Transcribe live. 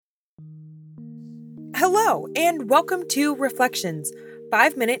Hello, and welcome to Reflections,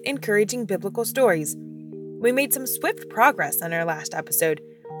 5-minute encouraging biblical stories. We made some swift progress on our last episode.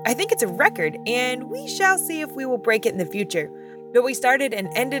 I think it's a record, and we shall see if we will break it in the future. But we started and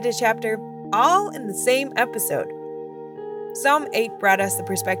ended a chapter all in the same episode. Psalm 8 brought us the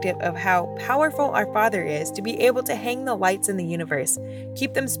perspective of how powerful our Father is to be able to hang the lights in the universe,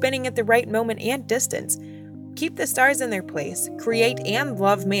 keep them spinning at the right moment and distance, keep the stars in their place, create and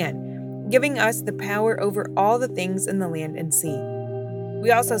love man, giving us the power over all the things in the land and sea.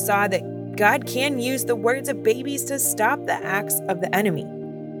 We also saw that God can use the words of babies to stop the acts of the enemy.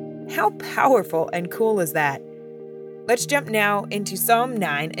 How powerful and cool is that? Let's jump now into Psalm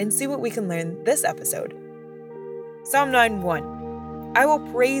 9 and see what we can learn this episode. Psalm 9:1. I will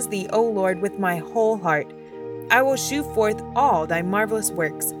praise thee, O Lord, with my whole heart. I will shew forth all thy marvelous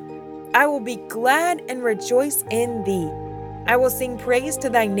works. I will be glad and rejoice in thee. I will sing praise to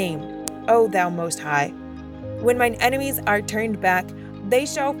thy name, O thou most high. When mine enemies are turned back, they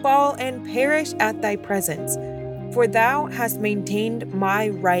shall fall and perish at thy presence. For thou hast maintained my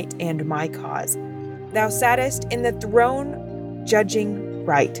right and my cause. Thou sattest in the throne, judging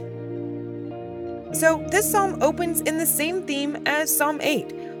right. So this psalm opens in the same theme as Psalm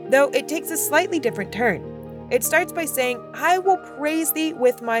 8, though it takes a slightly different turn. It starts by saying, I will praise thee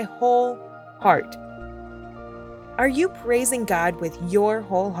with my whole heart. Are you praising God with your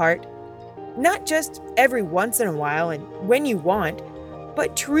whole heart? Not just every once in a while and when you want,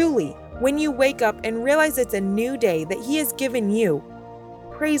 but truly when you wake up and realize it's a new day that He has given you.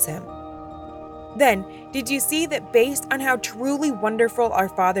 Praise Him. Then, did you see that based on how truly wonderful our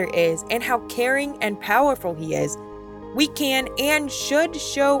Father is and how caring and powerful He is, we can and should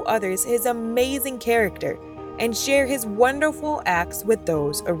show others His amazing character and share His wonderful acts with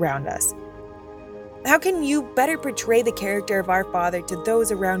those around us? How can you better portray the character of our Father to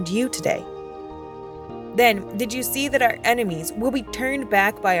those around you today? Then, did you see that our enemies will be turned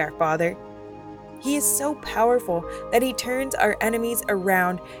back by our Father? He is so powerful that He turns our enemies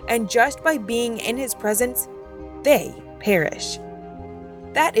around, and just by being in His presence, they perish.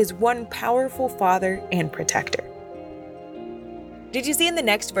 That is one powerful Father and protector. Did you see in the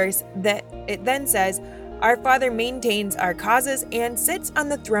next verse that it then says, our Father maintains our causes and sits on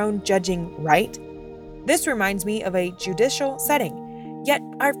the throne judging right? This reminds me of a judicial setting. Yet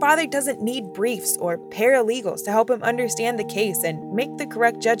our Father doesn't need briefs or paralegals to help Him understand the case and make the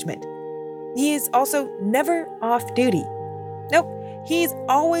correct judgment. He is also never off duty. Nope, He's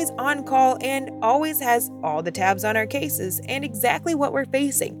always on call and always has all the tabs on our cases and exactly what we're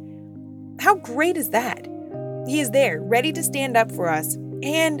facing. How great is that? He is there, ready to stand up for us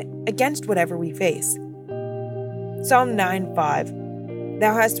and against whatever we face. Psalm 9:5.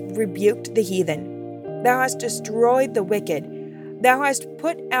 Thou hast rebuked the heathen. Thou hast destroyed the wicked. Thou hast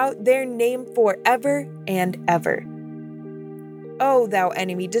put out their name forever and ever. O thou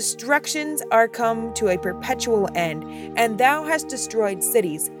enemy, destructions are come to a perpetual end, and thou hast destroyed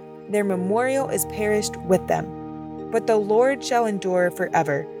cities. Their memorial is perished with them. But the Lord shall endure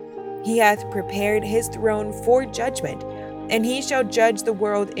forever. He hath prepared His throne for judgment, and He shall judge the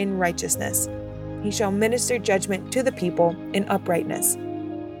world in righteousness. He shall minister judgment to the people in uprightness.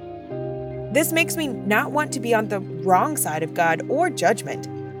 This makes me not want to be on the wrong side of God or judgment.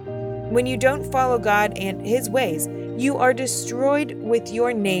 When you don't follow God and His ways, you are destroyed with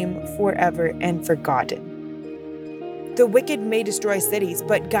your name forever and forgotten. The wicked may destroy cities,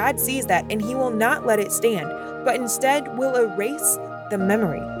 but God sees that and He will not let it stand, but instead will erase the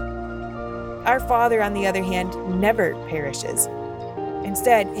memory. Our Father, on the other hand, never perishes.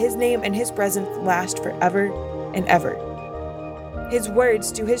 Instead, His name and His presence last forever and ever. His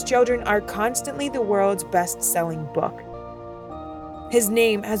words to His children are constantly the world's best-selling book. His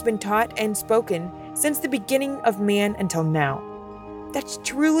name has been taught and spoken since the beginning of man until now. That's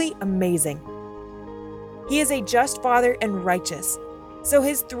truly amazing. He is a just Father and righteous, so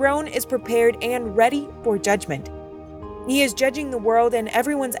His throne is prepared and ready for judgment. He is judging the world and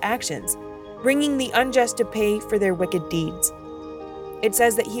everyone's actions, bringing the unjust to pay for their wicked deeds. It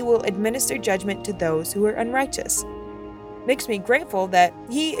says that He will administer judgment to those who are unrighteous. Makes me grateful that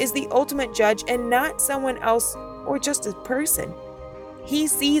He is the ultimate judge and not someone else or just a person. He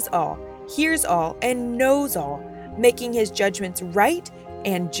sees all, hears all, and knows all, making His judgments right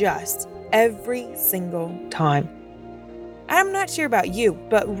and just every single time. I'm not sure about you,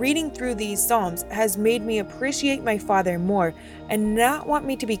 but reading through these Psalms has made me appreciate my Father more and not want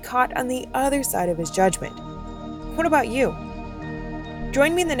me to be caught on the other side of His judgment. What about you?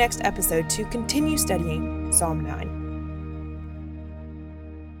 Join me in the next episode to continue studying Psalm 9.